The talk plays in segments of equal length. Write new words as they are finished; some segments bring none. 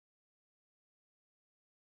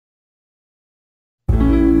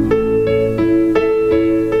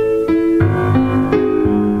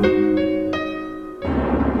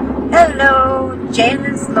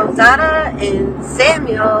Lozada and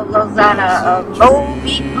Samuel Lozada of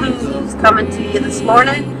Moby Blues coming to you this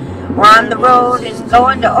morning. We're on the road and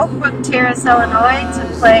going to Oakwood Terrace, Illinois to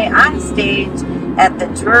play on stage at the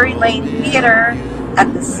Drury Lane Theater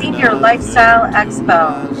at the Senior Lifestyle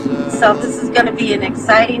Expo. So this is going to be an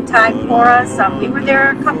exciting time for us. We were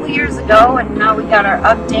there a couple years ago, and now we got our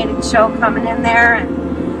updated show coming in there,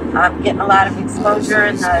 and getting a lot of exposure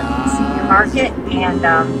in the senior market,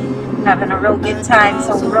 and having a real good time.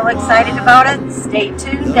 So we're real excited about it. Stay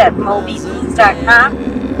tuned at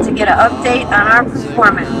mobyblues.com to get an update on our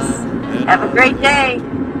performance. Have a great day.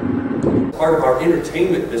 Part of our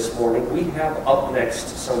entertainment this morning, we have up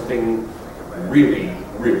next something really,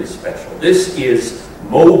 really special. This is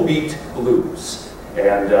Moby Blues,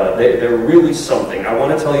 and they're really something. I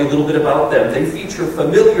want to tell you a little bit about them. They feature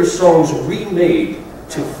familiar songs remade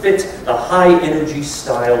to fit the high-energy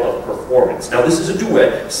style of performance. Now, this is a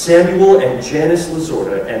duet, Samuel and Janice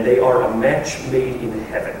Lozada, and they are a match made in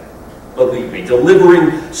heaven. Believe me,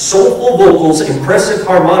 delivering soulful vocals, impressive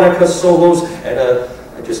harmonica solos, and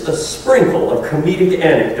just a sprinkle of comedic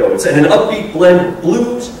anecdotes, and an upbeat blend of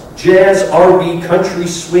blues, jazz, R&B, country,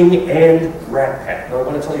 swing, and rat pack. Now, I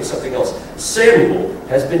want to tell you something else. Samuel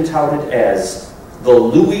has been touted as the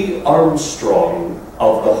Louis Armstrong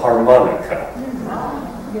of the harmonica.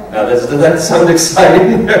 Now, does that sound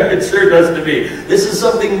exciting? It sure does to me. This is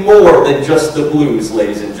something more than just the blues,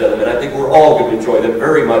 ladies and gentlemen. I think we're all going to enjoy them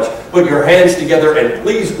very much. Put your hands together and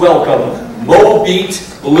please welcome Moby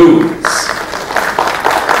Blues.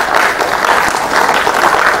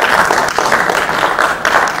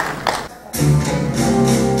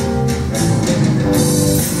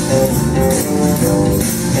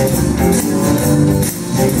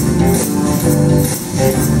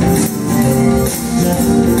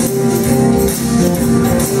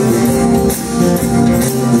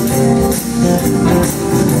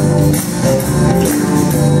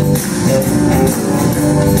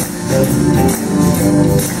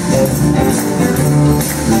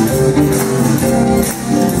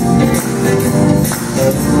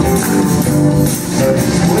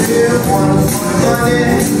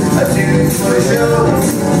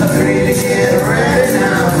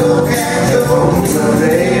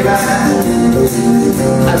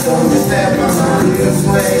 I told you step on my Blue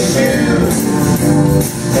Suede Shoe.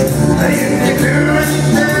 You can do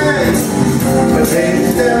anything, but baby,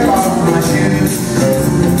 step off my shoes.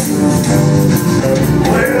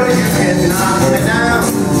 Well, you can knock me down,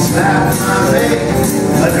 slap my face,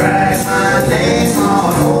 drag my name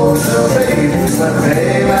all over, baby. But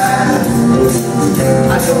baby,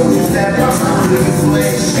 I told you step on my Blue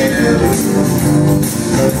Suede Shoe.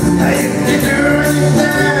 You can do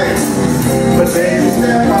anything, but baby,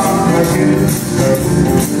 step off my shoes.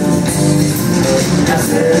 I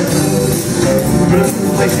said blue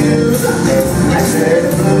suede shoes. I said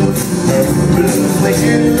blue suede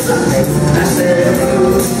shoes. I said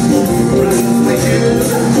blue suede shoes.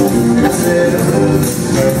 I said blue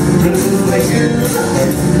suede shoes.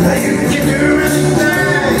 You can do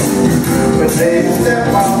anything, but baby, step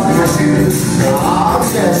off my shoes. Oh,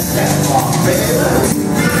 just step off, baby.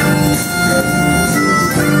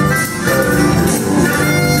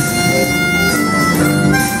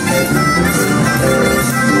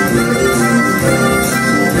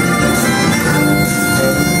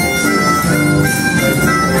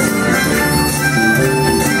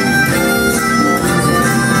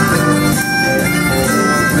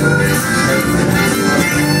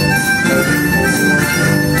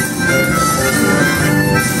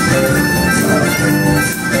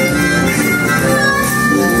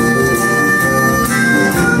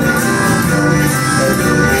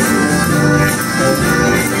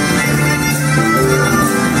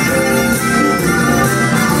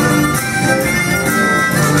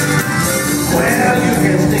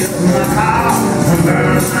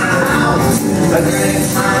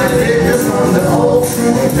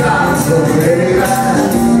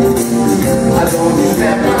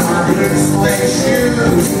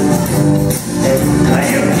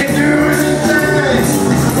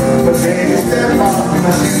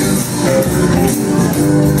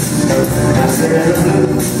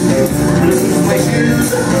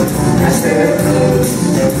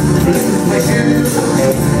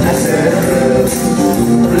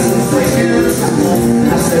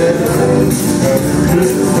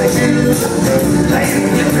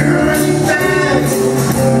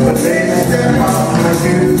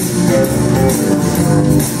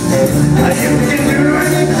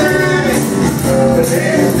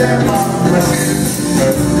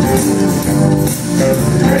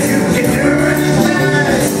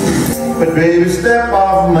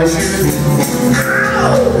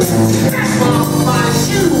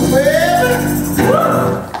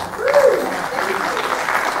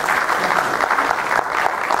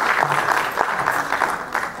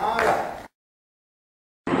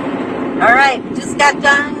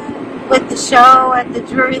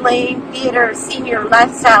 Drury Lane Theater Senior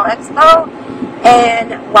Lifestyle Expo,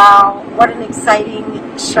 and wow, what an exciting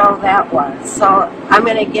show that was. So I'm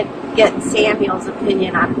going to get Samuel's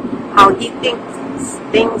opinion on how he thinks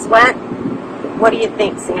things went. What do you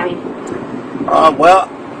think, Sammy? Well,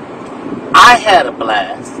 I had a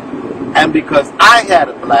blast, and because I had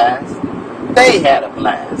a blast, they had a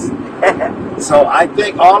blast. So I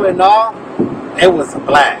think all in all, it was a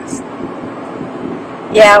blast.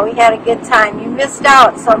 Yeah, we had a good time. You missed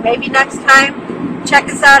out, so maybe next time, check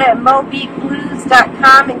us out at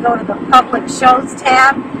mobeatblues.com and go to the public shows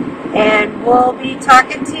tab, and we'll be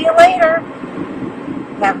talking to you later.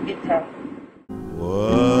 Have a good day.